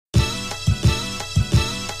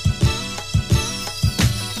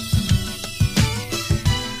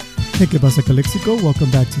Hey, ¿qué pasa, Calexico? Welcome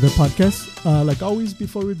back to the podcast. Like always,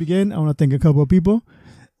 before we begin, I want to thank a couple of people.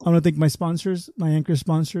 I want to thank my sponsors, my anchor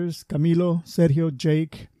sponsors, Camilo, Sergio,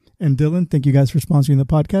 Jake, and Dylan. Thank you guys for sponsoring the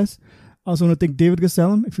podcast. I also want to thank David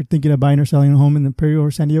Gasellum. If you're thinking of buying or selling a home in the Imperial or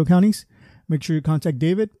San Diego counties, make sure you contact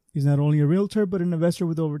David. He's not only a realtor, but an investor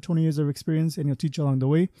with over 20 years of experience, and he'll teach you along the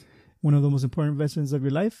way. One of the most important investments of your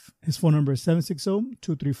life. His phone number is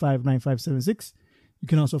 760-235-9576. You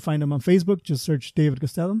can also find him on Facebook. Just search David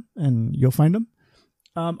Gasellum and you'll find him.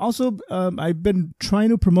 I've been trying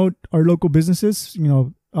to promote our local businesses. You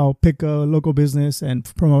know, I'll pick a local business and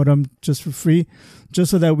promote them just for free, just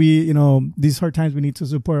so that we, these hard times, we need to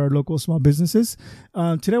support our local small businesses.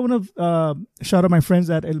 Today, I want to shout out my friends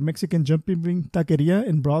at El Mexican Jumping Ring Taqueria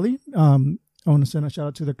in Brawley. I want to send a shout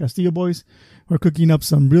out to the Castillo boys who are cooking up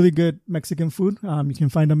some really good Mexican food. You can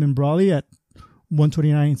find them in Brawley at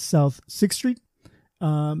 129 South 6th Street.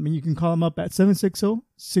 And you can call them up at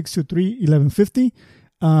 760-623-1150.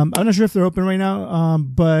 I'm not sure if they're open right now,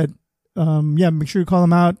 but make sure you call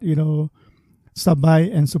them out, stop by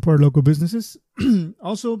and support local businesses.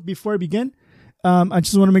 Also, before I begin, I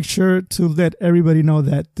just want to make sure to let everybody know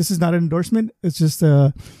that this is not an endorsement. It's just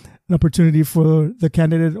an opportunity for the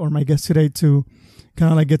candidate or my guest today to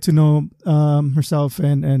kind of like get to know herself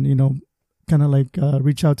and kind of like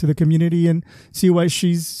reach out to the community and see why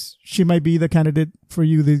she might be the candidate for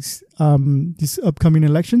you these upcoming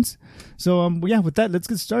elections. So with that, let's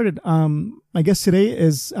get started. My guest today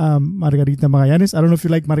is Margarita Magallanes. I don't know if you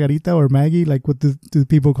like Margarita or Maggie. Like, what do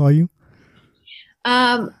people call you?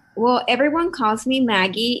 Well, everyone calls me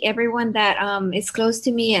Maggie. Everyone that is close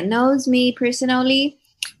to me and knows me personally.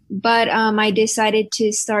 But I decided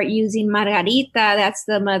to start using Margarita. That's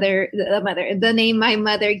the name my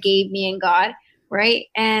mother gave me in God, right?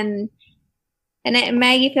 And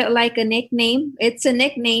Maggie felt like a nickname. It's a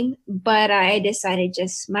nickname, but I decided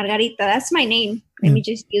just Margarita. That's my name. Let me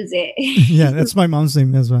just use it. Yeah, that's my mom's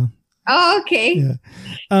name as well. Oh, okay. Yeah.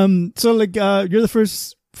 So like you're the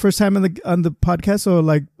first time on the podcast. So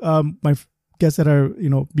like my guests that are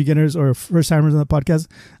beginners or first timers on the podcast,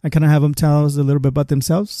 I kind of have them tell us a little bit about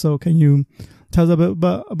themselves. So can you tell us a bit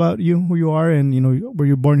about you, who you are, and were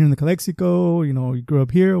you born here in the Calexico? You grew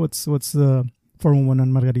up here. What's the 411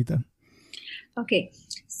 on Margarita? Okay,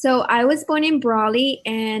 so I was born in Brawley,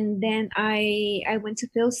 and then I went to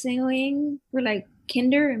field singing for like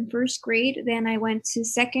kinder and first grade. Then I went to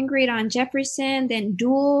second grade on Jefferson, then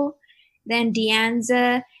Dual, then De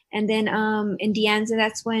Anza. And then in De Anza,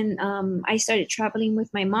 that's when I started traveling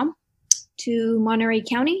with my mom to Monterey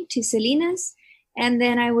County, to Salinas. And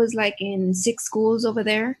then I was like in 6 schools over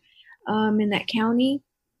there in that county,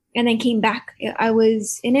 and then came back. I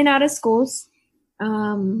was in and out of schools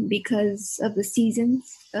because of the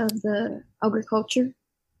seasons of the agriculture.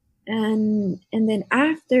 And then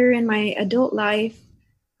after, in my adult life,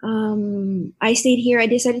 I stayed here. I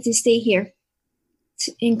decided to stay here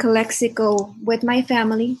in Calexico with my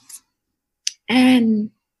family, and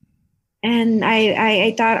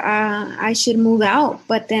I thought I should move out,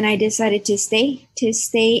 but then I decided to stay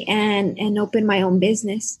and open my own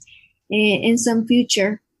business in some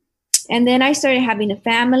future. And then I started having a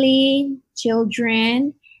family,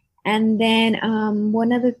 children, and then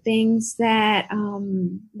one of the things that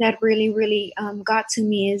really got to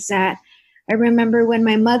me is that I remember when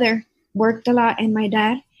my mother worked a lot and my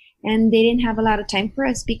dad. And they didn't have a lot of time for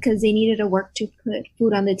us because they needed to work to put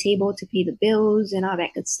food on the table, to pay the bills and all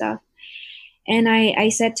that good stuff. And I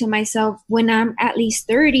said to myself, when I'm at least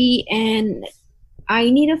 30 and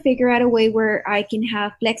I need to figure out a way where I can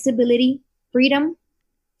have flexibility, freedom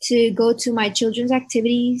to go to my children's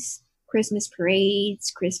activities, Christmas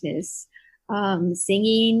parades, Christmas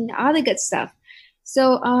singing, all the good stuff.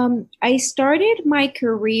 So I started my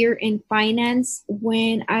career in finance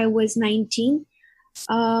when I was 19.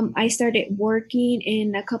 I started working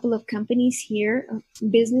in a couple of companies here,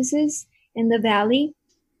 businesses in the Valley,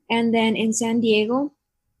 and then in San Diego.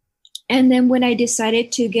 And then when I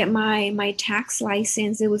decided to get my tax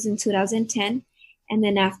license, it was in 2010. And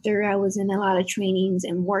then after, I was in a lot of trainings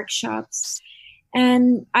and workshops.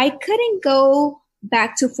 And I couldn't go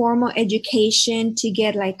back to formal education to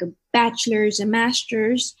get like a bachelor's and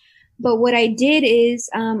master's. But what I did is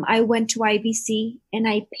I went to IBC and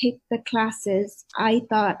I picked the classes I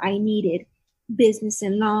thought I needed, business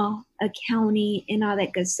and law, accounting, and all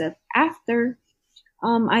that good stuff. After,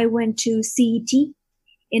 I went to CET,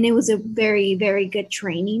 and it was a very, very good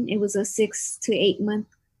training. It was a 6 to 8 month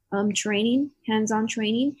training, hands-on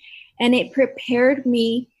training, and it prepared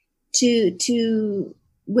me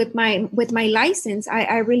with my license.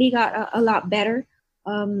 I really got a lot better.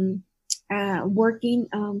 working,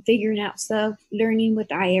 figuring out stuff, learning with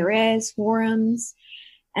IRS forums,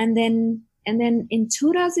 and then in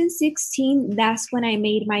 2016, that's when I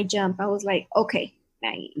made my jump. I was like, okay,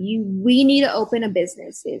 we need to open a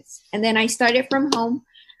business. And then I started from home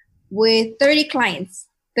with 30 clients,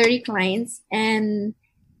 and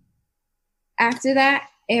after that,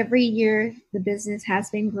 every year the business has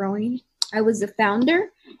been growing. I was the founder,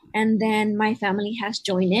 and then my family has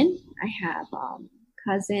joined in. I have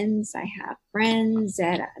cousins, I have friends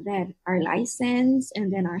that are licensed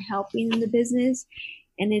and then are helping in the business.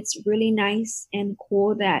 And it's really nice and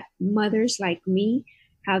cool that mothers like me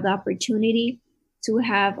have the opportunity to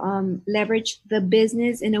have leverage the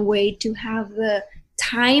business in a way to have the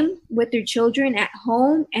time with their children at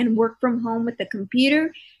home and work from home with the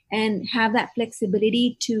computer and have that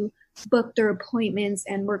flexibility to book their appointments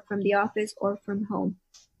and work from the office or from home.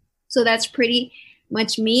 So that's pretty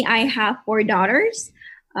much me. I have 4 daughters,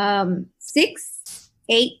 6,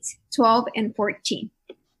 8, 12, and 14.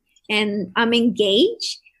 And I'm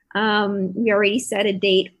engaged. We already set a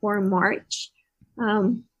date for March.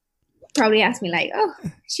 Probably ask me like, oh,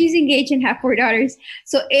 she's engaged and have 4 daughters.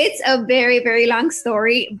 So it's a very, very long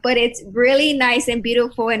story, but it's really nice and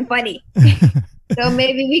beautiful and funny. So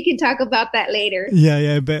maybe we can talk about that later.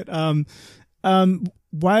 Yeah, I bet.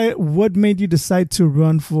 What made you decide to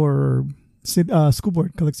run for school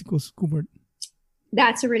board, Calexico School Board?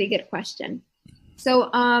 That's a really good question. So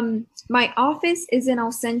my office is in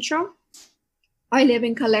El Centro. I live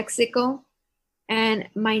in Calexico, and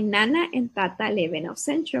my Nana and Tata live in El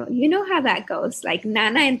Centro. You know how that goes. Like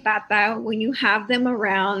Nana and Tata, when you have them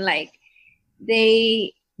around, like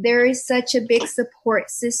there is such a big support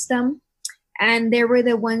system. And they were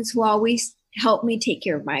the ones who always helped me take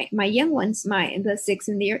care of my young ones, the 6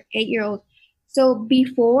 and the 8-year-old. So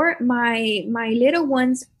before, my little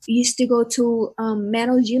ones used to go to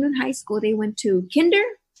Meadows Union High School. They went to kinder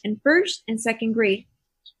and 1st and 2nd grade.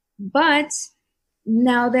 But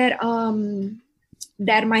now that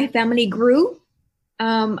that my family grew,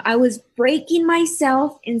 I was breaking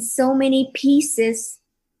myself in so many pieces.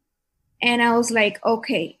 And I was like,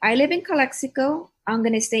 okay, I live in Calexico. I'm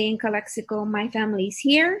going to stay in Calexico. My family's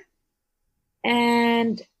here.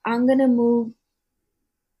 And I'm going to move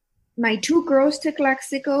my 2 girls to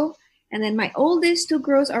Calexico. And then my oldest 2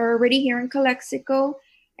 girls are already here in Calexico.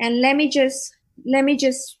 And let me just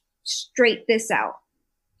straight this out.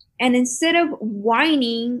 And instead of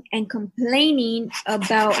whining and complaining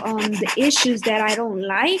about the issues that I don't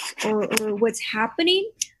like or what's happening,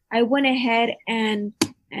 I went ahead and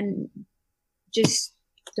just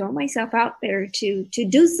throw myself out there to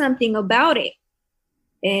do something about it.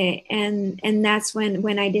 And that's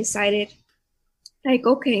when I decided, like,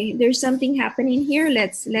 okay, there's something happening here.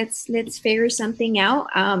 Let's figure something out.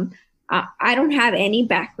 I don't have any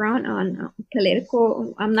background on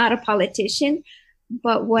political. I'm not a politician,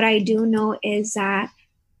 but what I do know is that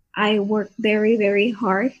I work very, very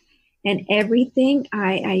hard, and everything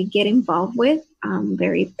I get involved with, I'm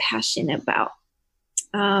very passionate about.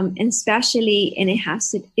 And especially, and it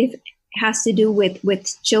has to do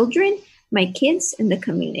with children, my kids, and the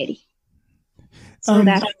community. So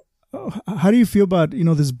how do you feel about,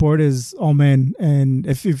 this board is all men, and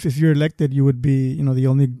if you're elected, you would be, the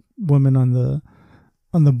only woman on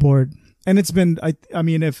the board, and it's been, I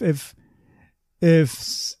mean, if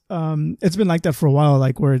it's been like that for a while,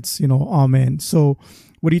 like where it's, all men. So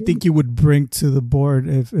what do you think you would bring to the board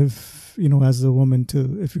if as a woman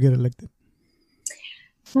if you get elected?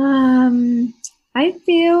 I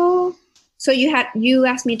feel so. You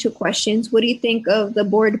asked me 2 questions. What do you think of the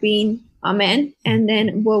board being a man? And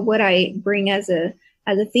then what would I bring as a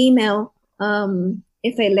female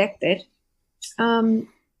if elected?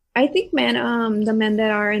 I think the men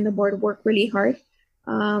that are in the board work really hard.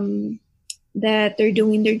 That they're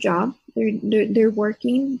doing their job. They're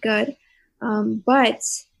working good. But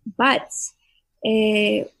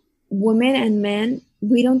women and men,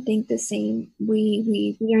 we don't think the same.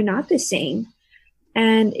 We are not the same.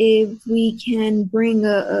 And if we can bring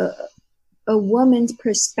a woman's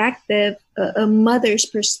perspective, a mother's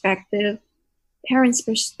perspective, parents'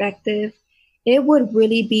 perspective, it would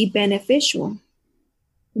really be beneficial.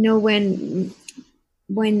 When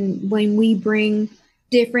we bring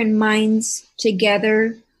different minds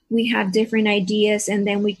together, we have different ideas, and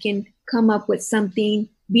then we can come up with something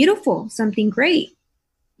beautiful, something great.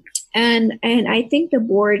 And I think the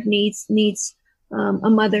board needs a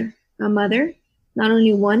mother, not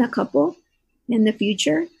only one, a couple in the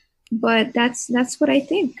future. But that's what I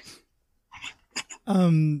think.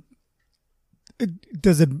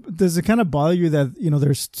 Does it kind of bother you that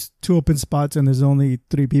there's 2 open spots and there's only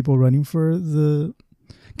 3 people running for the?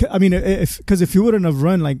 I mean, if you wouldn't have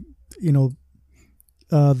run, like,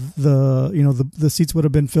 the seats would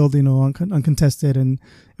have been filled, uncontested, and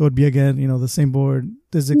it would be again, the same board.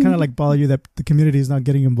 Does it kind of like bother you that the community is not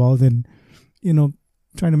getting involved in,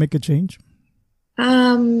 trying to make a change?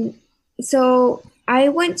 So I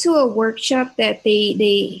went to a workshop that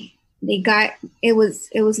they got. It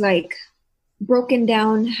was like broken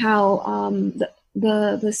down how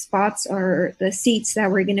the spots or the seats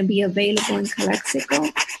that were going to be available in Calexico.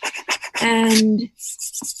 And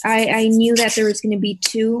I knew that there was going to be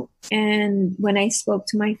two. And when I spoke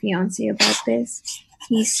to my fiance about this,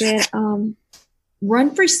 he said,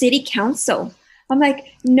 run for city council. I'm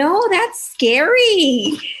like, no, that's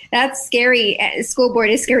scary. That's scary. School board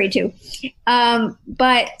is scary too.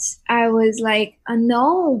 But I was like,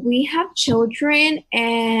 no, we have children,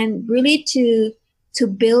 and really to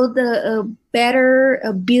build a better,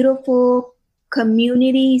 a beautiful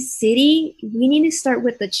community city, we need to start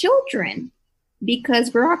with the children,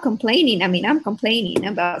 because we're all complaining. I mean, I'm complaining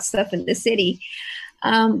about stuff in the city.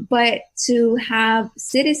 But to have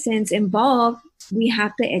citizens involved, we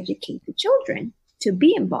have to educate the children to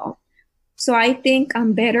be involved. So I think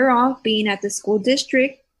I'm better off being at the school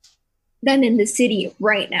district than in the city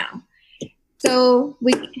right now. So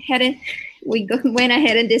went ahead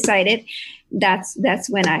and decided that's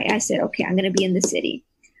when I said, okay, I'm going to be in the city.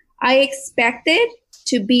 I expected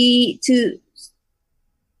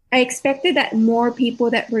that more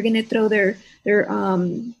people that were going to throw their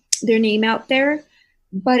name out there,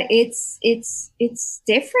 but it's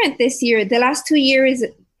different this year. The last 2 years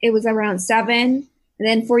it was around 7, and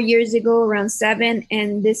then 4 years ago around 7,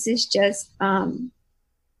 and this is just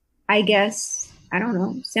I guess, I don't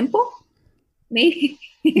know, simple, maybe.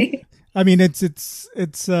 I mean,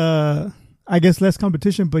 it's I guess less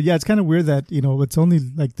competition, but yeah, it's kind of weird that it's only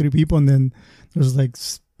like 3 people, and then there's like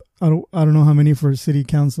I don't know how many for city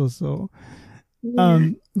council. So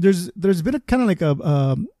there's been a kind of like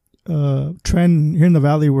a trend here in the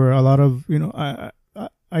Valley where a lot of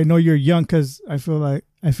I know you're young, because I feel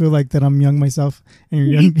like that I'm young myself, and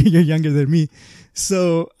you're young, you're younger than me.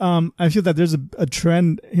 So I feel that there's a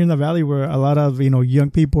trend here in the Valley where a lot of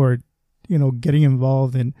young people are getting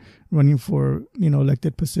involved and running for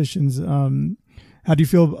elected positions. How do you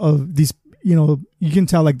feel of these? You can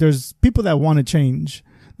tell like there's people that want change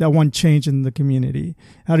in the community.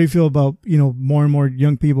 How do you feel about more and more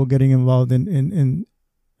young people getting involved in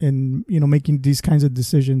making these kinds of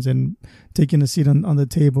decisions and taking a seat on the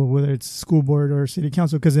table, whether it's school board or city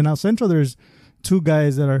council? Because in El Centro, there's 2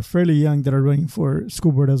 guys that are fairly young that are running for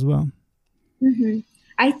school board as well. Mm-hmm.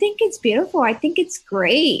 I think it's beautiful. I think it's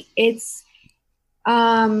great. It's,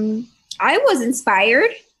 I was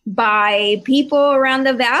inspired by people around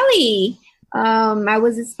the Valley. I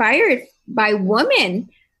was inspired by women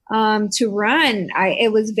to run.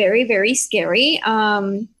 It was very, very scary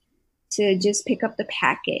to just pick up the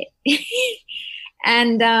packet.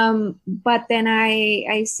 And, but then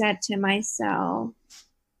I said to myself,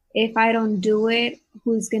 if I don't do it,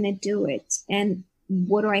 who's going to do it? And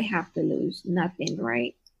what do I have to lose? Nothing,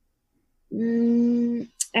 right? And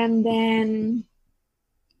then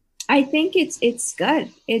I think it's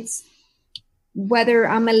good. It's whether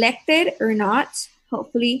I'm elected or not,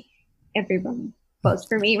 hopefully everyone votes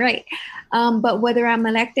for me, right? But whether I'm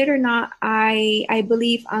elected or not, I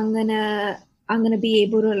believe I'm gonna be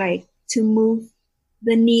able to move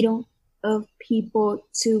the needle of people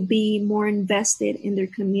to be more invested in their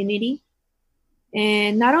community.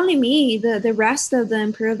 And not only me, the rest of the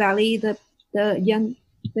Imperial Valley, the young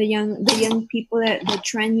people, that the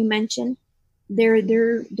trend you mentioned, they're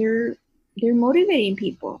motivating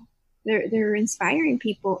people. They're inspiring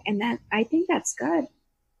people, and that, I think that's good.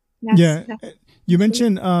 That's you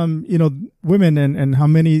mentioned women and how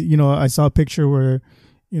many, I saw a picture where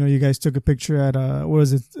you guys took a picture at what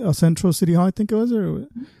was it, El Centro City Hall, I think it was,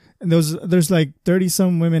 and there's like 30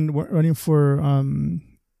 some women running for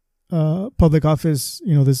public office,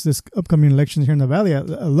 this upcoming elections here in the Valley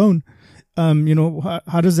alone.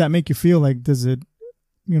 How does that make you feel? Like, does it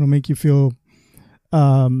make you feel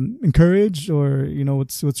encouraged, or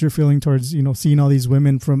what's your feeling towards seeing all these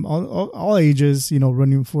women from all ages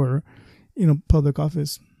running for public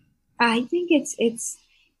office? I think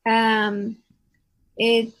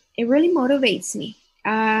it really motivates me.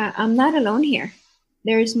 I'm not alone here.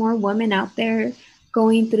 There's more women out there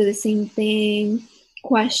going through the same thing,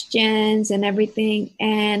 questions and everything,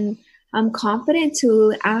 and I'm confident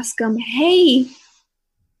to ask them, hey,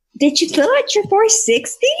 did you fill out your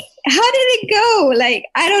 460? How did it go? Like,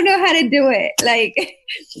 I don't know how to do it. Like,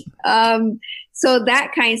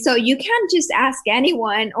 so you can't just ask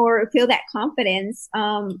anyone or feel that confidence.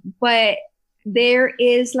 But there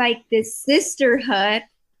is like this sisterhood,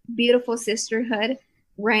 beautiful sisterhood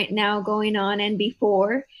right now going on, and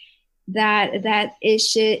before that it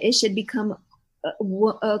should become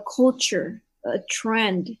a culture, a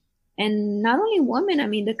trend, and not only women, I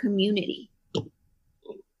mean the community.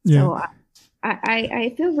 Yeah. So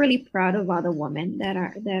I feel really proud of all the women that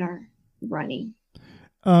are running.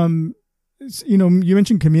 You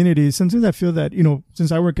mentioned community. Sometimes I feel that,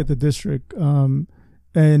 since I work at the district, and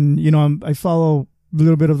I follow a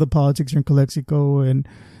little bit of the politics here in Calexico, and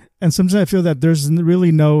sometimes I feel that there's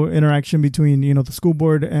really no interaction between the school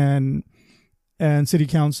board and city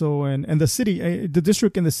council and the city, the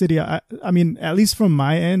district and the city. I mean, at least from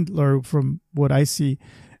my end or from what I see,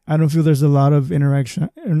 I don't feel there's a lot of interaction.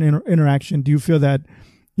 Do you feel that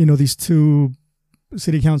these two,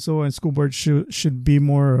 city council and school board, should be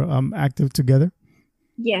more active together?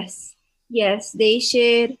 Yes, yes, they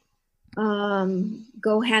should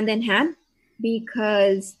go hand in hand,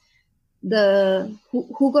 because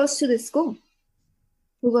who goes to the school?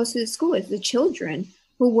 Who goes to the school? It's the children.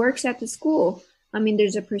 Who works at the school? I mean,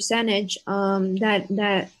 there's a percentage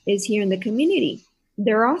that is here in the community.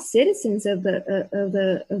 They're all citizens of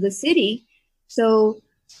the city. So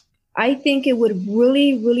I think it would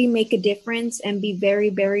really, really make a difference and be very,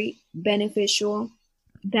 very beneficial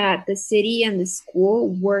that the city and the school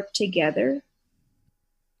work together.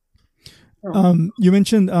 You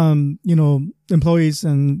mentioned, employees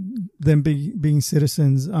and them being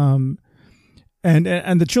citizens, and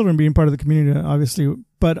the children being part of the community, obviously.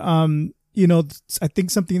 But I think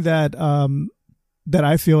something that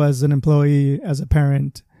I feel as an employee, as a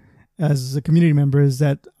parent, as a community member, is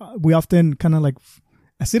that we often kind of like,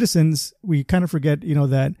 as citizens, we kind of forget,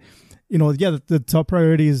 that, the top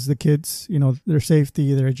priority is the kids, their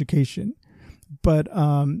safety, their education. But,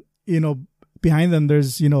 behind them,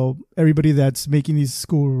 there's, everybody that's making these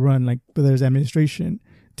school run, like whether there's administration,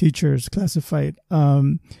 teachers, classified.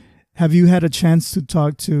 Have you had a chance to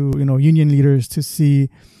talk to, union leaders to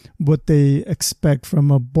see what they expect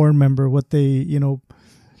from a board member, what they,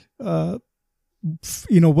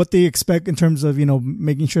 what they expect in terms of,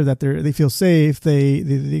 making sure that they feel safe,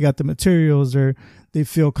 they got the materials, or they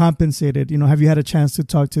feel compensated? Have you had a chance to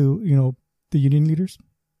talk to, the union leaders?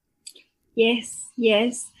 Yes,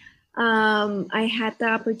 yes. I had the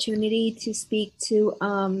opportunity to speak to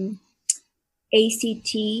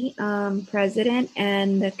ACT president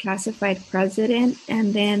and the classified president,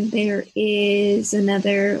 and then there is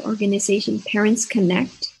another organization, Parents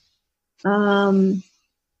Connect. I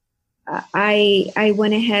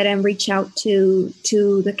went ahead and reached out to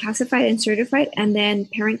the classified and certified, and then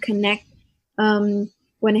Parent Connect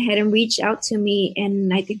went ahead and reached out to me,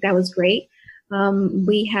 and I think that was great.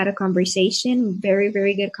 We had a conversation, very,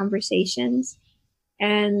 very good conversations.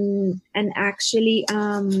 And actually,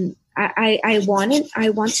 I want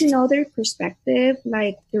to know their perspective,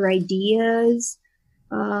 like their ideas,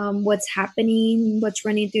 what's happening, what's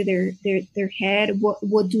running through their head,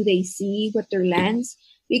 what do they see with their lens?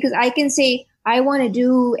 Because I can say, I want to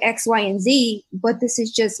do X, Y, and Z, but this is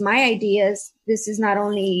just my ideas. This is not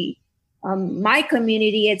only my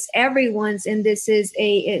community, it's everyone's, and this is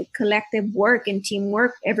a collective work and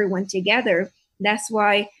teamwork, everyone together. That's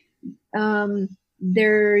why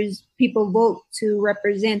there's people vote to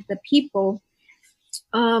represent the people,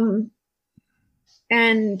 and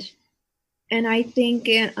I think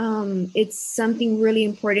it's something really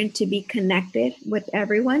important to be connected with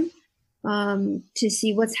everyone, to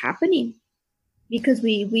see what's happening, because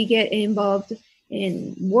we get involved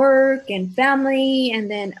in work and family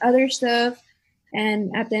and then other stuff.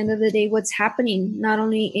 And at the end of the day, what's happening, not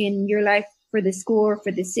only in your life for the school or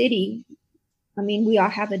for the city. I mean, we all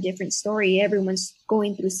have a different story. Everyone's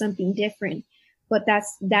going through something different, but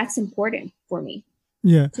that's important for me.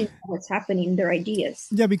 Yeah. To know what's happening, their ideas.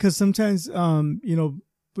 Yeah, because sometimes,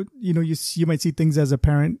 but you might see things as a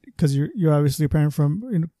parent, because you're obviously a parent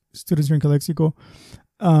from students here in Calexico,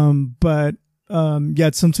 but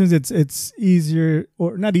sometimes it's easier,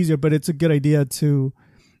 or not easier, but it's a good idea to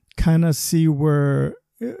kind of see where,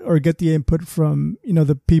 or get the input from,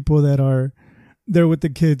 the people that are there with the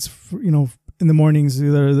kids, in the mornings.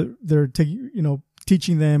 They're taking,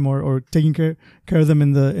 teaching them or taking care of them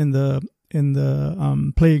in the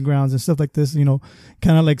playgrounds and stuff like this,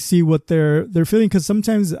 kind of like see what they're feeling. Because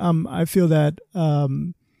sometimes I feel that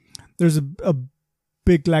there's a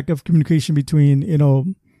big lack of communication between,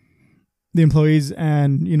 the employees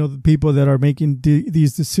and, the people that are making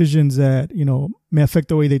these decisions that, may affect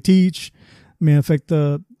the way they teach, may affect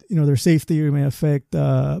their safety, or may affect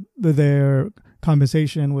their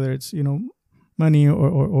compensation, whether it's, money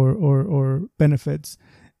or benefits.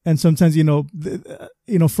 And sometimes,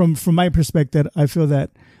 from my perspective, I feel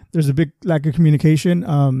that there's a big lack of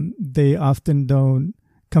communication. They often don't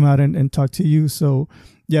come out and talk to you. So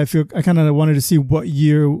yeah, I kind of wanted to see what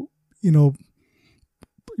your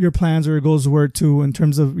plans or goals were too, in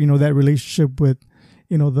terms of, that relationship with,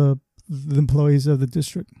 the employees of the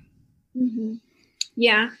district. Mm-hmm.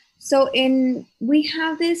 Yeah. So we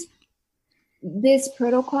have this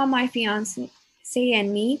protocol, my fiance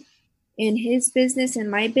and me, in his business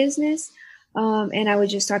and my business. And I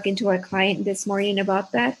was just talking to our client this morning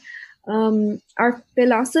about that. Our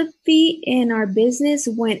philosophy in our business,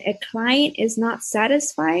 when a client is not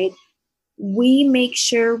satisfied, we make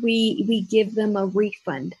sure we give them a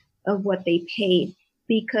refund of what they paid,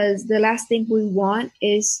 because the last thing we want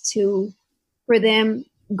is for them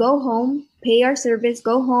go home, pay our service,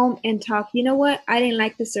 go home and talk, you know what, I didn't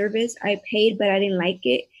like the service, I paid, but I didn't like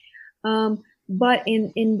it. But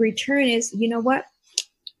in return is, you know what,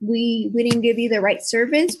 we didn't give you the right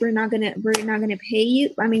service. We're not gonna pay you.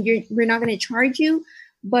 I mean, we're not gonna charge you,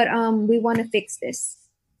 but we want to fix this.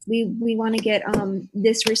 We want to get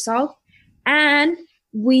this result, and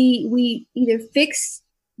we either fix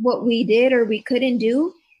what we did or we couldn't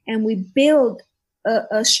do, and we build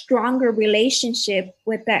a stronger relationship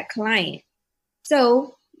with that client.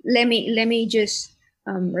 So let me just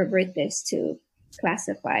revert this to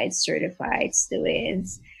classified, certified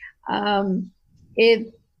students. If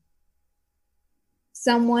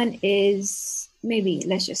someone is, maybe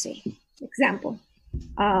let's just say, example,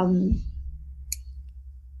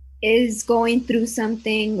 is going through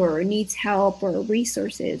something or needs help or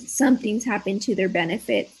resources, something's happened to their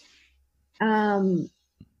benefit,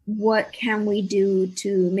 what can we do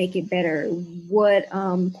to make it better? What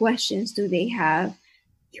questions do they have?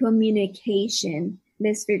 Communication.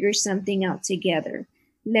 Let's figure something out together.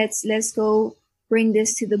 Let's go bring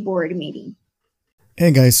this to the board meeting.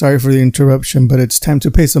 Hey guys, sorry for the interruption, but it's time to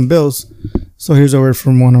pay some bills. So here's a word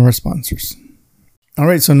from one of our sponsors. All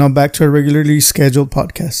right, so now back to our regularly scheduled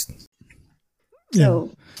podcast. Yeah,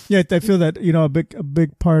 I feel that a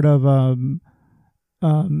big part of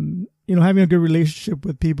having a good relationship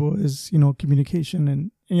with people is communication,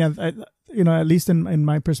 and yeah, at least in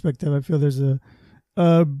my perspective, I feel there's a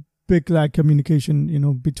big lack of communication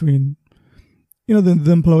between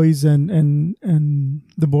the employees and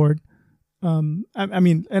the board. I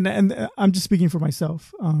mean, and I'm just speaking for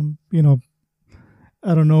myself. I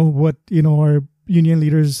don't know what our union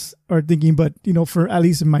leaders are thinking, but for at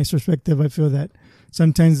least in my perspective, I feel that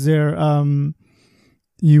sometimes they're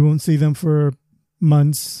you won't see them for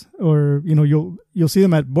months, or you'll see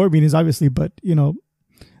them at board meetings, obviously, but I don't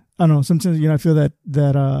know. Sometimes I feel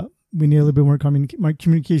that we need a little bit more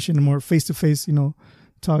communication and more face to face,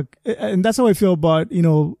 talk, and that's how I feel about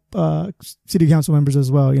city council members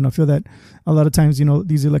as well. I feel that a lot of times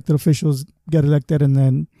these elected officials get elected and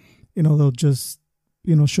then they'll just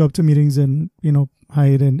show up to meetings and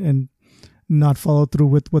hide and not follow through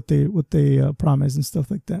with what they promise and stuff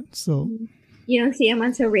like that. So you don't see them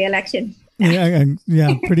until re-election.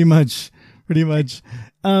 yeah, pretty much.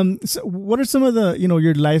 So what are some of the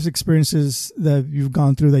your life experiences that you've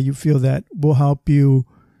gone through that you feel that will help you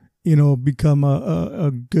become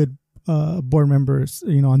a good board member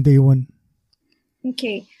on day one?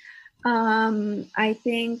 Okay. I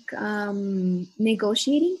think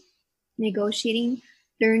negotiating,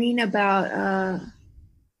 learning about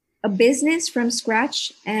a business from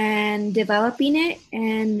scratch and developing it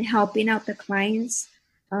and helping out the clients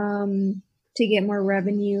to get more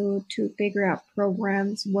revenue, to figure out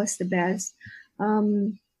programs, what's the best,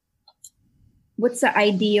 what's the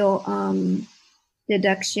ideal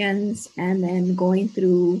deductions, and then going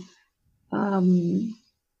through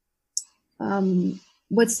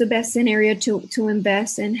what's the best scenario to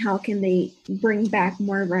invest, and how can they bring back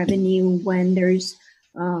more revenue when there's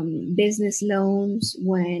business loans,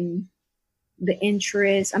 when the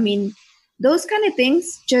interest, I mean, those kind of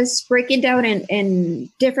things. Just break it down in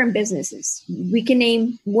different businesses. We can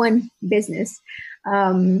name one business,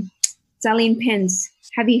 selling pins.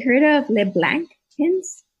 Have you heard of LeBlanc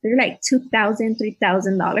pins? They're like $2,000,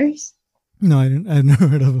 $3,000. No, I didn't. I've never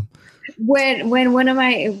heard of them. When one of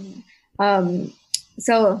my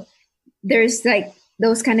so there's like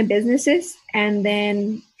those kind of businesses, and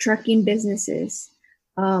then trucking businesses,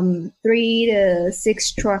 3 to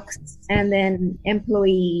 6 trucks, and then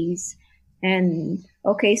employees. And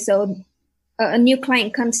okay, so a new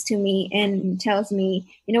client comes to me and tells me,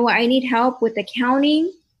 you know what, I need help with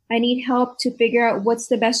accounting. I need help to figure out what's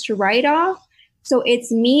the best to write off. So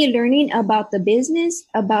it's me learning about the business,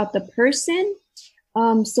 about the person,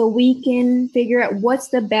 so we can figure out what's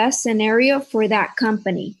the best scenario for that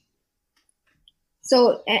company.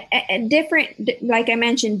 So different, like I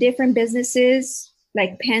mentioned, different businesses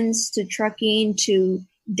like pens to trucking to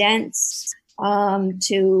dents,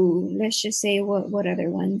 to let's just say what other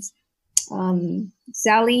ones,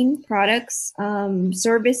 selling products,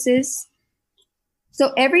 services.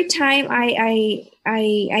 So every time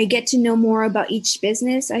I get to know more about each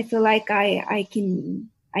business, I feel like I can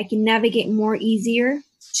navigate more easier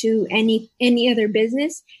to any other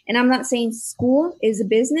business. And I'm not saying school is a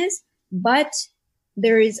business, but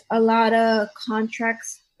there is a lot of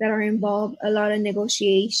contracts that are involved, a lot of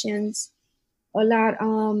negotiations, a lot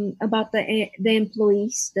about the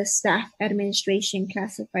employees, the staff, administration,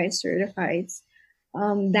 classified, certifieds.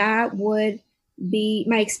 That would be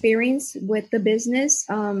my experience with the business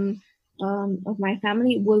of my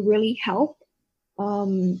family will really help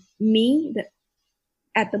me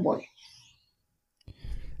at the board.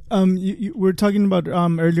 You were talking about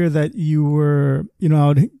earlier that you were,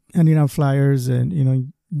 out handing out flyers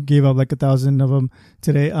and, gave out like 1,000 of them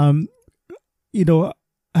today.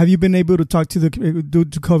 Have you been able to talk to due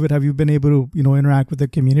to COVID, have you been able to, interact with the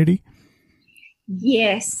community?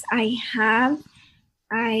 Yes, I have.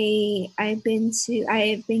 I've been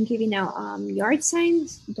giving out yard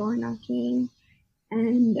signs, door knocking,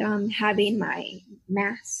 and having my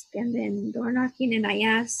mask and then door knocking. And I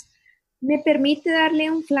asked, ¿me permite darle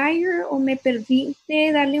un flyer o me permite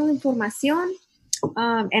darle una información?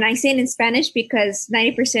 And I say it in Spanish because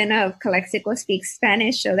 90% of Calexico speaks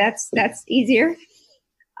Spanish, so that's easier.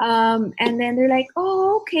 And then they're like,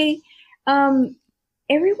 oh, okay.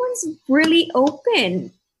 Everyone's really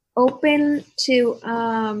open to,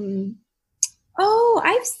 oh,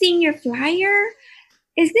 I've seen your flyer.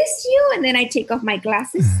 Is this you? And then I take off my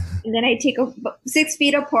glasses and then I take 6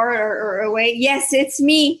 feet apart or away. Yes, it's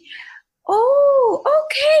me. Oh,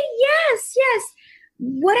 okay. Yes.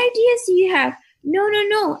 What ideas do you have?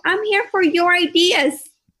 No. I'm here for your ideas.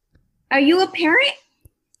 Are you a parent?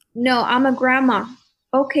 No, I'm a grandma.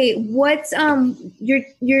 Okay. What's your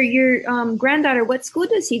granddaughter? What school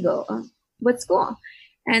does he go? What school?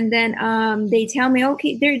 And then they tell me,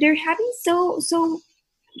 okay, they're having such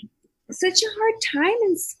a hard time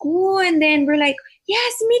in school. And then we're like,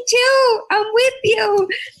 yes, me too. I'm with you.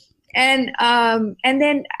 And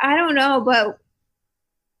then I don't know, but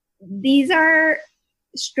these are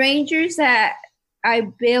strangers that I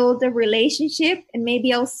build a relationship, and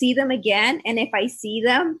maybe I'll see them again. And if I see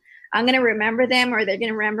them, I'm going to remember them or they're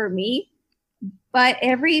going to remember me. But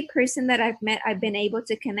every person that I've met, I've been able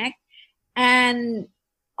to connect. And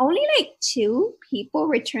only like 2 people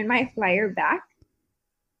returned my flyer back.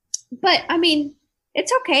 But I mean,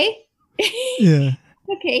 it's okay. Yeah.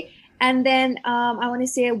 Okay. And then I want to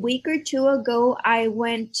say a week or 2 ago, I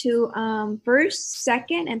went to 1st,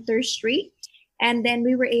 2nd, and 3rd Street. And then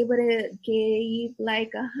we were able to give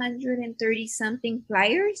like 130 something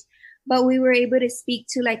flyers. But we were able to speak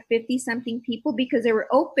to like 50 something people because they were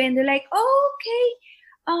open. They're like, oh, okay.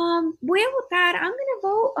 Voy a votar. I'm going to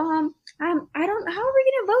vote. I don't know. How are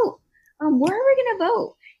we going to vote? Where are we going to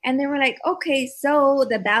vote? And then we're like, okay, so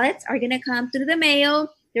the ballots are going to come through the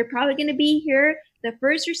mail. They're probably going to be here the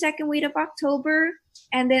 1st or 2nd week of October.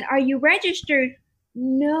 And then, are you registered?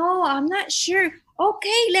 No, I'm not sure.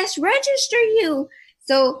 Okay, let's register you.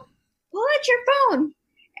 So pull out your phone.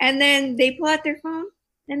 And then they pull out their phone.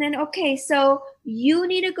 And then, okay, so you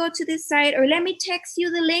need to go to this site, or let me text you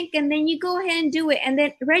the link, and then you go ahead and do it. And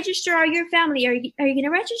then register all your family. Are you going to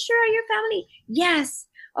register all your family? Yes.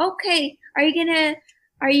 Okay. Are you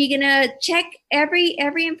gonna check every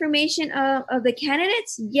information of the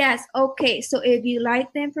candidates? Yes. Okay. So if you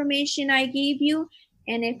like the information I gave you,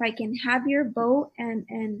 and if I can have your vote, and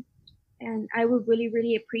I would really,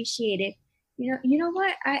 really appreciate it. You know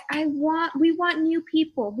what? We want new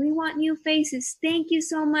people. We want new faces. Thank you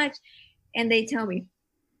so much. And they tell me,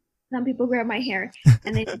 some people grab my hair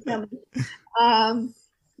and they tell me,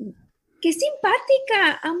 que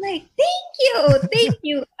simpática. I'm like, thank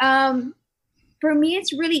you. For me,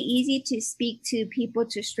 it's really easy to speak to people,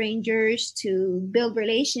 to strangers, to build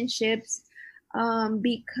relationships,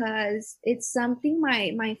 because it's something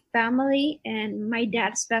my family and my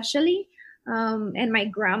dad especially, and my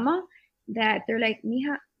grandma, that they're like,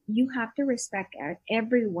 Mija, you have to respect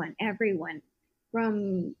everyone,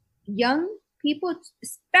 from young people,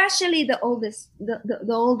 especially the oldest, the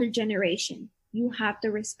older generation. You have to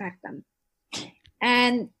respect them.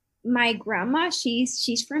 And my grandma,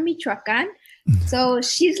 she's from Michoacan. So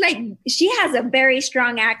she has a very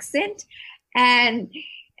strong accent, and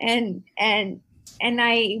we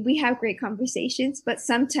have great conversations, but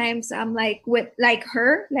sometimes I'm like, with like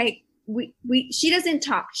her, like she doesn't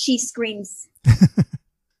talk, she screams.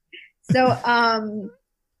 So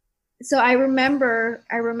So I remember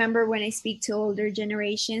when I speak to older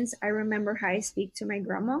generations, I remember how I speak to my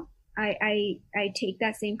grandma. I take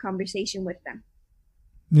that same conversation with them.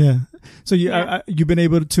 Yeah. So Yeah. you've been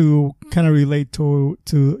able to kind of relate to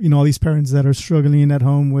all these parents that are struggling at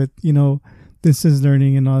home with distance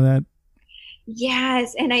learning and all that.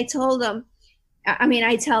 Yes, and I told them, I mean,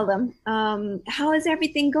 I tell them, how is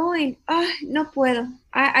everything going? Ah, no puedo.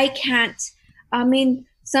 I can't. I mean,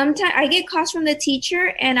 sometimes I get calls from the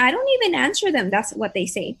teacher and I don't even answer them. That's what they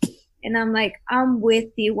say. And I'm like, I'm with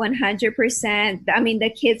you 100%. I mean, the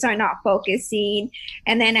kids are not focusing.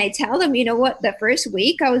 And then I tell them, you know what? The first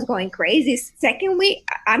week I was going crazy. Second week,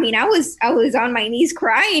 I mean, I was on my knees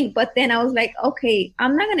crying. But then I was like, okay,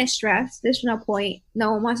 I'm not gonna stress. There's no point.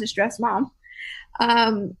 No one wants to stress mom.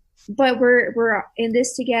 Um, but we're in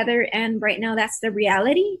this together, and right now that's the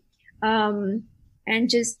reality. And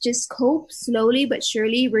just cope slowly but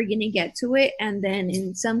surely. We're gonna get to it, and then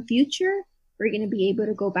in some future, we're gonna be able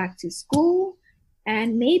to go back to school,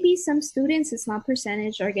 and maybe some students, a small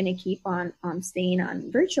percentage, are gonna keep on staying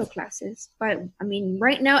on virtual classes. But I mean,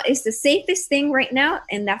 right now it's the safest thing right now,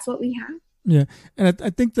 and that's what we have. Yeah, and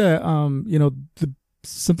I think that the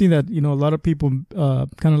something that a lot of people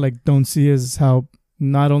kind of like don't see is how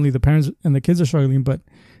not only the parents and the kids are struggling, but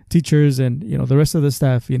teachers and the rest of the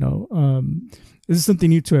staff. This is something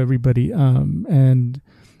new to everybody, and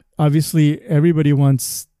obviously everybody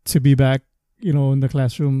wants to be back, in the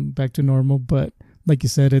classroom, back to normal. But like you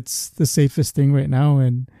said, it's the safest thing right now,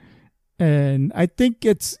 and I think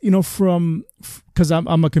it's from because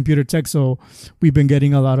I'm a computer tech, so we've been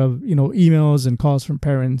getting a lot of emails and calls from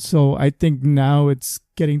parents. So I think now it's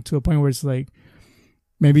getting to a point where it's like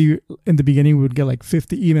maybe in the beginning we would get like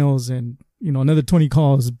 50 emails and another 20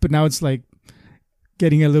 calls, but now it's like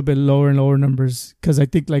getting a little bit lower and lower numbers because I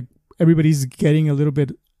think like everybody's getting a little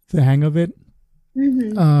bit the hang of it.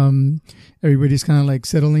 Everybody's kind of like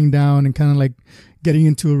settling down and kind of like getting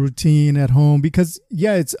into a routine at home because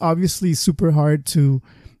it's obviously super hard to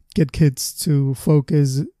get kids to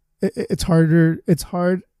focus. It's hard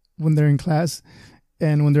when they're in class,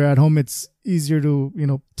 and when they're at home it's easier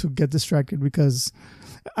to get distracted because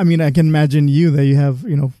I mean I can imagine that you have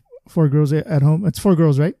 4 girls at home. It's 4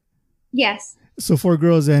 girls, right? Yes. So 4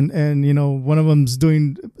 girls and one of them's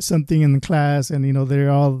doing something in the class and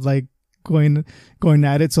they're all like going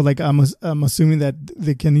at it. So like I'm assuming that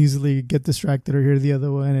they can easily get distracted or hear the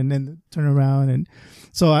other one and then turn around. And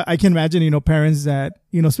so I can imagine parents that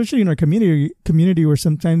especially in our community where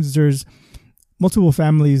sometimes there's multiple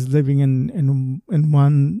families living in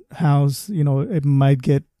one house, it might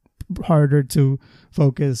get harder to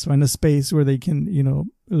focus, find a space where they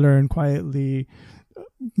can learn quietly.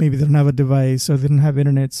 Maybe they don't have a device or they don't have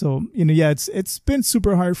internet. So it's been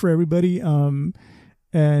super hard for everybody.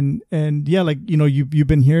 And yeah, like you've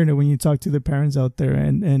been hearing it when you talk to the parents out there,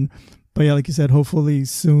 but yeah, like you said, hopefully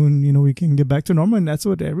soon we can get back to normal. And that's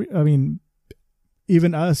what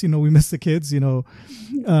even us, we miss the kids, we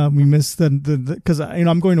miss the because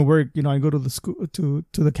I'm going to work, I go to the school to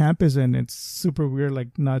the campus, and it's super weird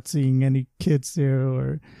like not seeing any kids there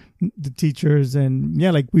or the teachers. And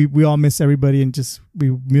yeah, like we all miss everybody, and just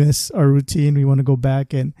we miss our routine. We want to go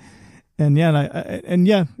back, and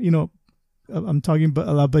yeah, I'm talking about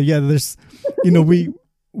a lot, but yeah, there's,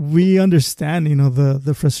 we understand,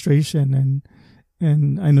 the frustration,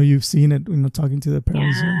 and I know you've seen it, talking to the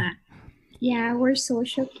parents. Yeah, we're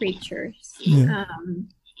social creatures. Yeah.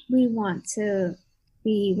 We want to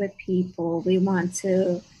be with people. We want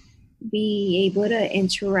to be able to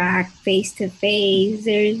interact face to face.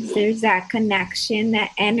 There's that connection,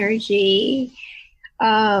 that energy.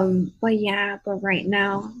 But right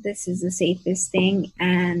now this is the safest thing,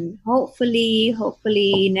 and hopefully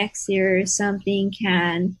next year something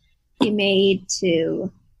can be made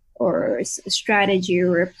or a strategy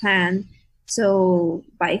or a plan. So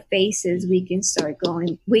by phases we can start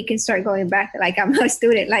going back. Like I'm a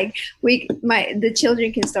student, like the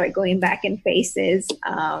children can start going back in phases,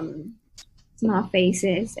 small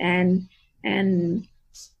phases, and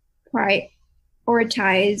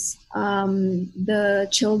prioritize the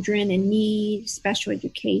children in need, special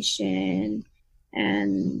education,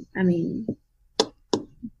 and I mean,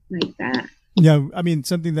 like that. Yeah, I mean,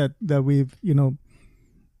 something that we've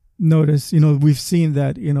noticed, we've seen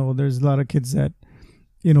that there's a lot of kids that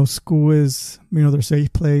school is their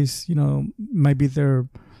safe place, might be their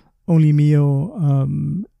only meal,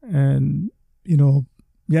 and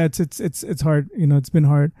yeah, it's hard. It's been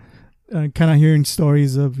hard. Kind of hearing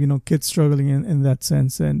stories of kids struggling in that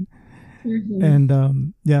sense, but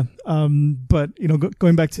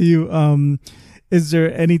going back to you, is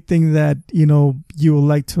there anything that, you would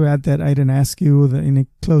like to add that I didn't ask you? Any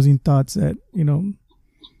closing thoughts that,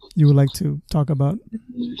 you would like to talk about?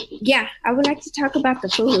 Yeah, I would like to talk about the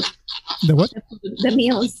food. The what? The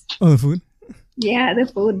meals. Oh, the food? Yeah, the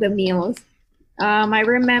food, the meals. I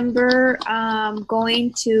remember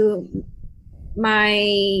going to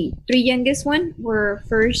my 3 youngest one were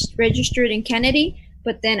first registered in Kennedy,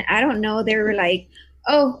 but then I don't know, they were like,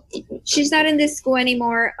 oh, she's not in this school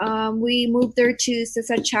anymore. We moved her to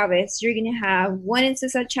Cesar Chavez. You're going to have 1 in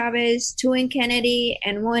Cesar Chavez, 2 in Kennedy,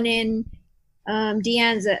 and 1 in De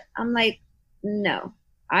Anza. I'm like, no,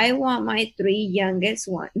 I want my 3 youngest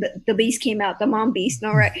one. The beast came out, the mom beast.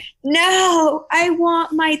 No, right? No, I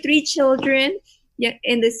want my 3 children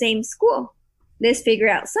in the same school. Let's figure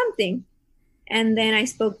out something. And then I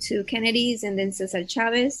spoke to Kennedy's and then Cesar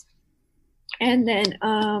Chavez. And then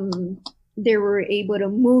they were able to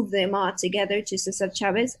move them all together to Cesar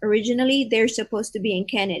Chavez. Originally, they're supposed to be in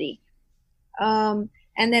Kennedy. And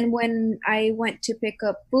then when I went to pick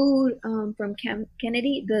up food from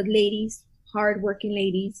Kennedy, the ladies, hardworking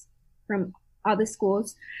ladies from other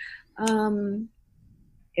schools,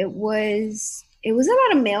 it was a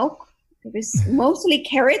lot of milk. It was mostly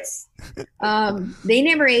carrots. They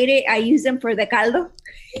never ate it. I used them for the caldo.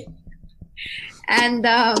 And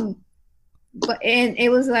it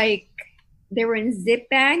was like they were in zip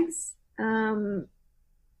bags. I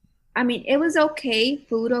mean, it was okay,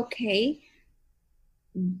 food okay,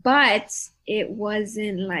 but it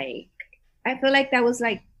wasn't like, I feel like that was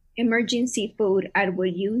like emergency food I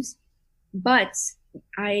would use. But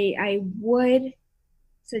I would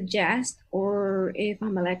suggest, or if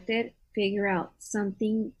I'm elected, figure out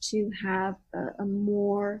something to have a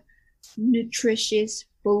more nutritious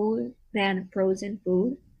food than frozen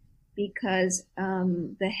food, because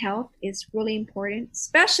the health is really important,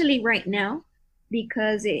 especially right now,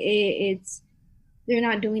 because it's they're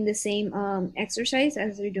not doing the same exercise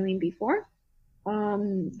as they're doing before.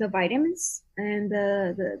 The vitamins and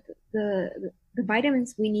the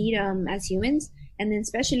vitamins we need as humans, and then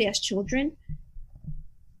especially as children.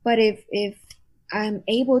 But if I'm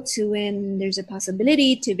able to, and there's a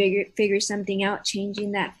possibility to figure something out,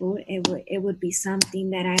 changing that food, it would be something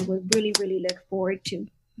that I would really, really look forward to,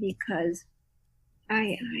 because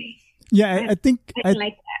I think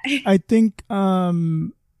like that. I think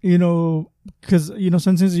because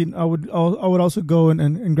sometimes I would also go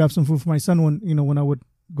and grab some food for my son when I would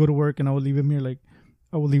go to work, and I would leave him here, like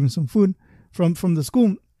I would leave him some food from the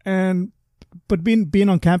school. But being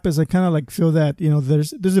on campus, I kind of like feel that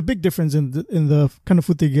there's a big difference in the kind of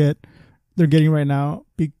food they're getting right now,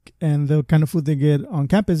 and the kind of food they get on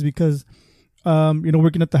campus, because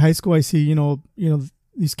working at the high school, I see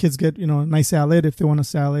these kids get a nice salad if they want a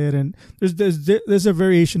salad, and there's a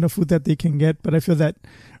variation of food that they can get. But I feel that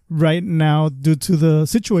right now, due to the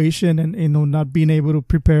situation and not being able to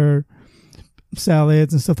prepare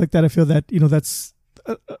salads and stuff like that, I feel that that's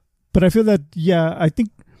but I feel that I think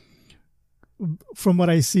from what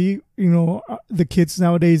I see, the kids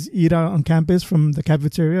nowadays eat out on campus from the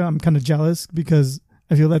cafeteria. I'm kind of jealous, because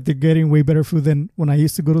I feel like they're getting way better food than when I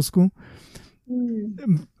used to go to school.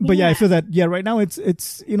 But I feel that right now it's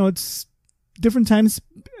it's different times,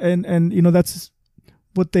 and that's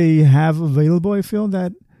what they have available. I feel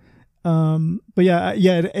that but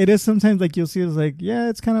it is sometimes like you'll see it's like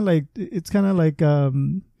it's kind of like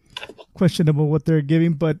questionable what they're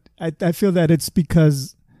giving, but I feel that it's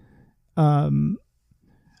because the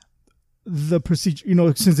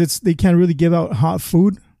procedure, since they can't really give out hot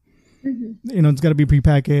food, it's got to be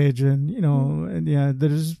prepackaged, and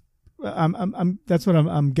there's that's what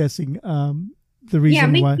I'm guessing the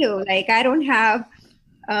reason why. Yeah, me too. Like, I don't have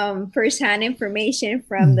firsthand information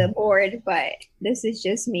from the board, but this is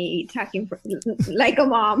just me talking like a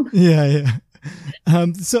mom. Yeah.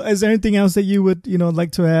 So is there anything else that you would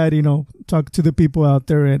like to add, talk to the people out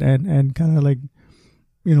there and kind of like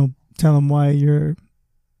tell them why you're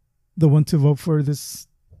the one to vote for this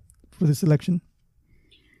election?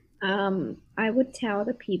 I would tell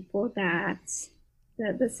the people that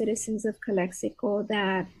the citizens of Calexico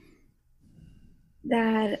that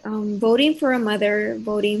voting for a mother,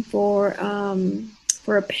 voting for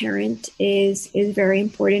a parent is very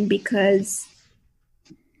important, because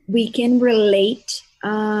we can relate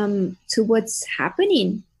to what's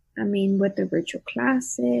happening. I mean, with the virtual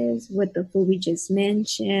classes, with the food we just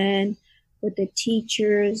mentioned, with the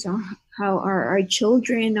teachers, how our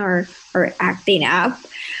children are acting up.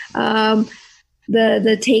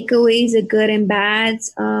 The takeaways, the good and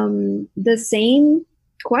bads, the same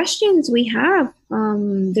questions we have.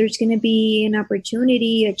 There's going to be an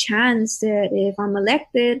opportunity, a chance that if I'm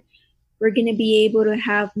elected, we're going to be able to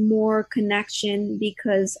have more connection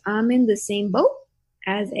because I'm in the same boat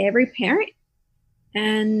as every parent,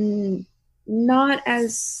 and not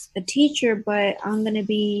as a teacher, but I'm going to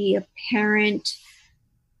be a parent,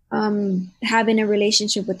 having a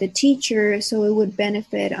relationship with the teacher. So it would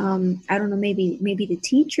benefit, I don't know, maybe the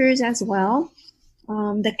teachers as well.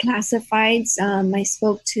 The classifieds, I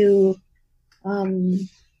spoke to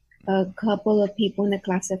a couple of people in the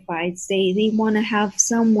classifieds. They want to have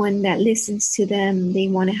someone that listens to them. They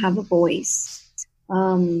want to have a voice.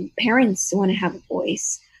 Parents want to have a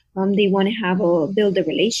voice. They want to build a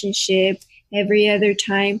relationship. Every other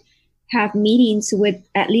time, have meetings with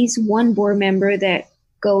at least one board member that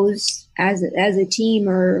goes as a team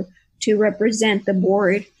or to represent the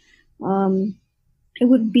board. It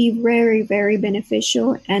would be very, very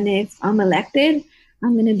beneficial. And if I'm elected,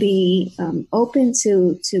 I'm going to be open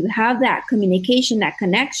to have that communication, that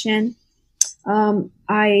connection.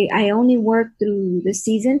 I only work through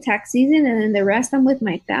the tax season, and then the rest I'm with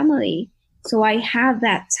my family. So I have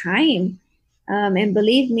that time. And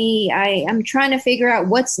believe me, I'm trying to figure out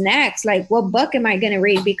what's next. Like, what book am I going to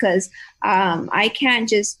read? Because I can't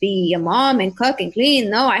just be a mom and cook and clean.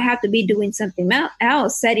 No, I have to be doing something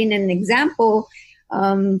else, setting an example,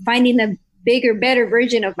 finding a bigger, better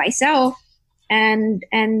version of myself. And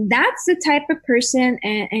that's the type of person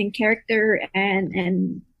and character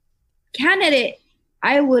and candidate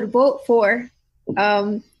I would vote for.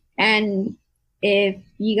 And if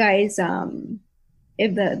you guys,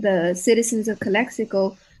 if the citizens of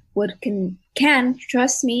Calexico can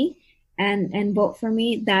trust me and vote for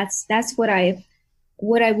me, that's what I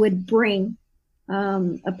would bring,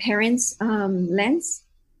 a parent's lens,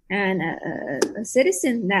 and a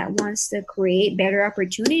citizen that wants to create better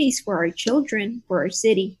opportunities for our children, for our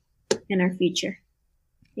city, and our future.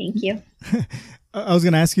 Thank you. I was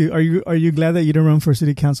going to ask you, are you glad that you didn't run for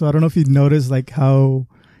city council? I don't know if you noticed like how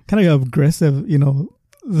kind of aggressive,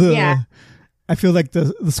 I feel like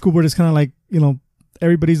the school board is kind of like,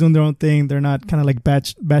 everybody's doing their own thing. They're not kind of like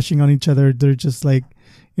bashing on each other. They're just like,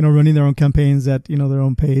 running their own campaigns at, their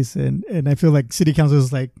own pace. And I feel like city council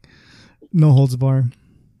is like no holds bar.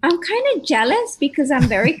 I'm kind of jealous because I'm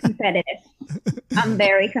very competitive. I'm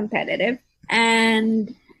very competitive.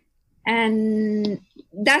 And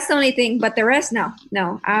that's the only thing. But the rest, no.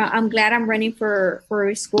 I'm glad I'm running for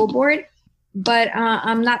a school board. But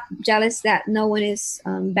I'm not jealous that no one is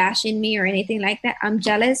bashing me or anything like that. I'm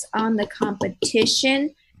jealous on the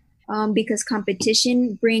competition, because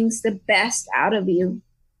competition brings the best out of you.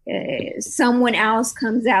 Someone else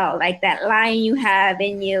comes out like that lion you have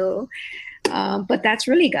in you. But that's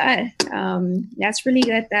really good. That's really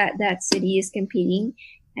good that city is competing.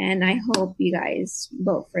 And I hope you guys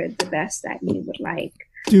vote for the best that you would like.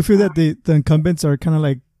 Do you feel that the incumbents are kind of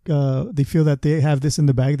like, they feel that they have this in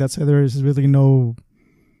the bag? That's why there is really no,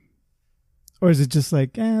 or is it just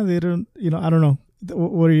like, they don't, I don't know.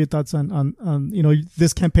 What are your thoughts on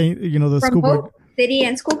this campaign, the From school board? City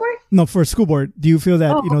and school board? No, for school board. Do you feel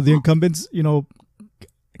that, the incumbents,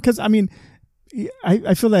 because I mean,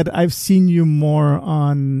 I feel that I've seen you more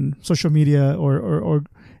on social media or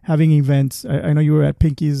having events. I know you were at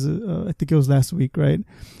Pinky's, I think it was last week, right?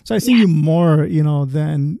 So I see you more,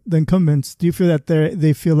 than the incumbents. Do you feel that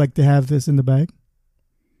they feel like they have this in the bag?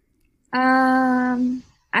 I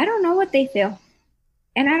don't know what they feel,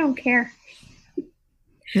 and I don't care.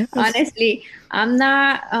 Yes. Honestly, I'm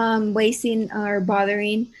not wasting or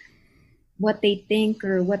bothering what they think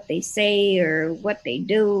or what they say or what they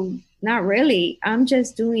do. Not really. I'm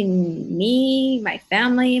just doing me, my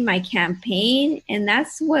family, my campaign, and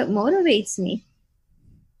that's what motivates me.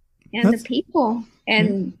 And the people.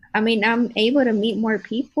 And I mean, I'm able to meet more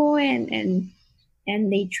people, and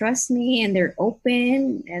they trust me, and they're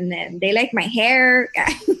open, and then they like my hair.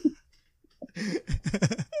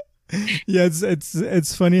 Yeah,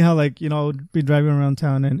 it's funny how, like, be driving around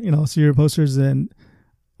town and see your posters, and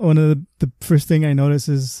one of the first thing I notice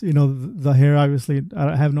is, the hair. Obviously,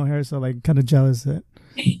 I have no hair, so like kind of jealous that.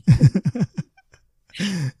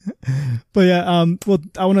 But yeah, well,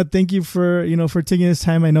 I want to thank you for taking this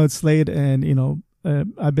time. I know it's late, and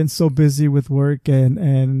I've been so busy with work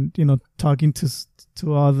and talking to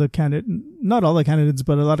all the not all the candidates,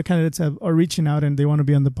 but a lot of candidates are reaching out, and they want to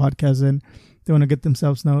be on the podcast, and they want to get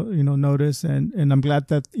themselves noticed, and I'm glad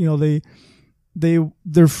that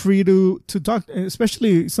they're free to talk,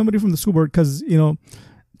 especially somebody from the school board, because to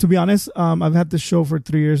be honest, I've had this show for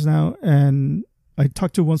 3 years now, and I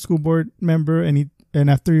talked to one school board member, and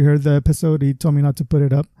after he heard the episode, he told me not to put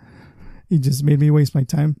it up. He just made me waste my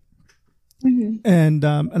time. Mm-hmm. And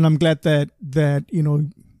I'm glad that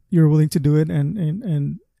you're willing to do it,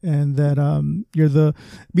 and and that you're the,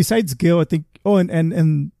 besides Gil, I think,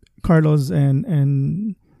 and Carlos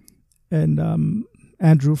and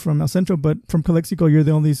Andrew from El Centro, but from Calexico, you're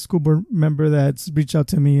the only school board member that's reached out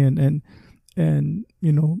to me and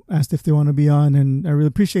asked if they want to be on, and I really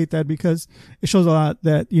appreciate that, because it shows a lot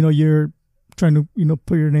that you're trying to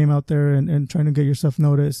put your name out there and trying to get yourself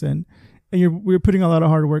noticed, and we're putting a lot of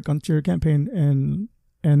hard work onto your campaign, and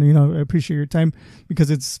I appreciate your time,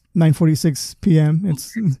 because it's 9:46 p.m.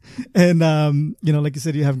 It's like you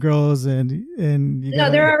said, you have girls and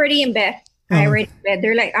they're already in bed. I already in bed.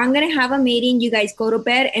 They're like, I'm gonna have a meeting. You guys go to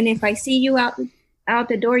bed, and if I see you out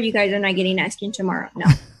the door, you guys are not getting ice cream tomorrow. No.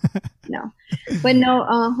 No, but no,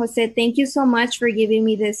 Jose, thank you so much for giving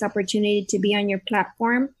me this opportunity to be on your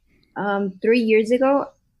platform. 3 years ago,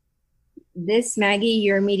 this Maggie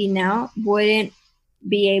you're meeting now wouldn't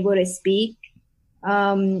be able to speak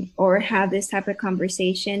or have this type of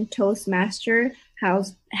conversation. Toastmaster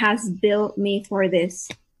has built me for this,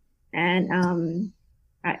 and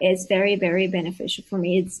it's very, very beneficial for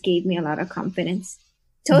me. It's gave me a lot of confidence.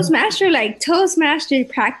 Toastmaster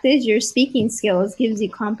practice your speaking skills, gives you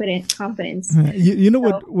confidence.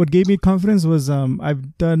 What gave me confidence was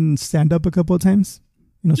I've done stand up a couple of times,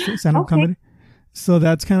 stand up comedy. So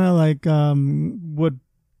that's kind of like what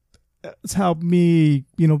it's helped me,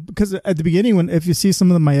 because at the beginning, if you see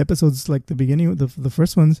some of my episodes, like the beginning, the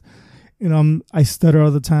first ones, I stutter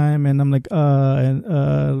all the time, and I'm like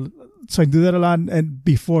so I do that a lot. And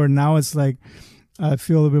before, now it's like I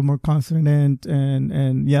feel a little bit more confident,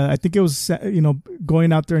 and yeah, I think it was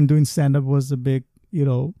going out there and doing stand up was a big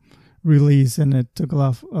release, and it took a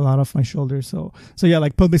lot off my shoulders. So yeah,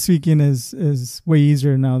 like public speaking is way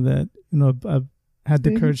easier now that I've had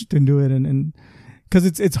the courage to do it, and because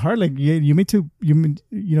it's hard. Like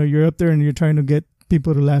you're up there and you're trying to get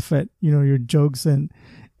people to laugh at your jokes, and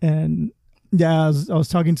yeah, I was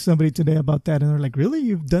talking to somebody today about that, and they're like, "Really,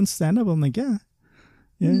 you've done stand up?" I'm like, "Yeah."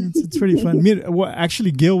 Yeah, it's pretty fun.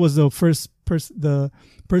 Actually, Gil was the first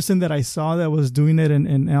person that I saw that was doing it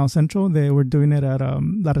in El Centro. They were doing it at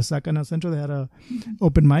La Resaca in El Centro. They had a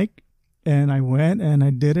open mic, and I went and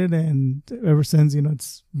I did it, and ever since,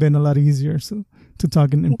 it's been a lot easier to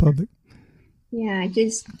talk in public. Yeah,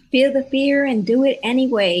 just feel the fear and do it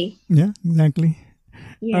anyway. Yeah, exactly.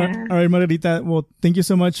 Yeah. All right, Margarita. Well, thank you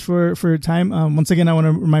so much for your time. Once again, I want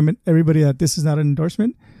to remind everybody that this is not an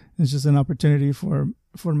endorsement. It's just an opportunity for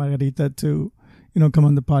Margarita to, come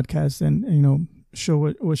on the podcast and,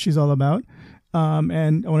 show what she's all about.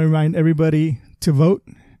 And I want to remind everybody to vote.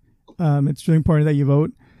 It's really important that you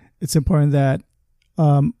vote. It's important that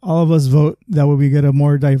all of us vote. That way we get a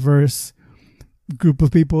more diverse group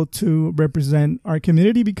of people to represent our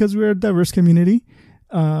community, because we're a diverse community.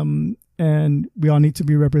 And we all need to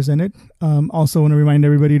be represented. Also want to remind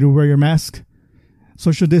everybody to wear your mask,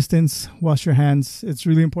 social distance, wash your hands. It's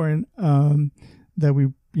really important that we,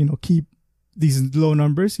 keep these low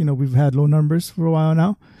numbers. We've had low numbers for a while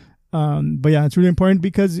now. But yeah, it's really important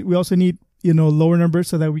because we also need, lower numbers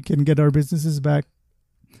so that we can get our businesses back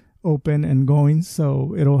open and going.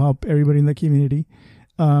 So it'll help everybody in the community.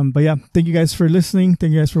 But yeah, thank you guys for listening.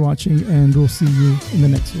 Thank you guys for watching, and we'll see you in the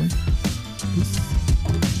next one. Peace.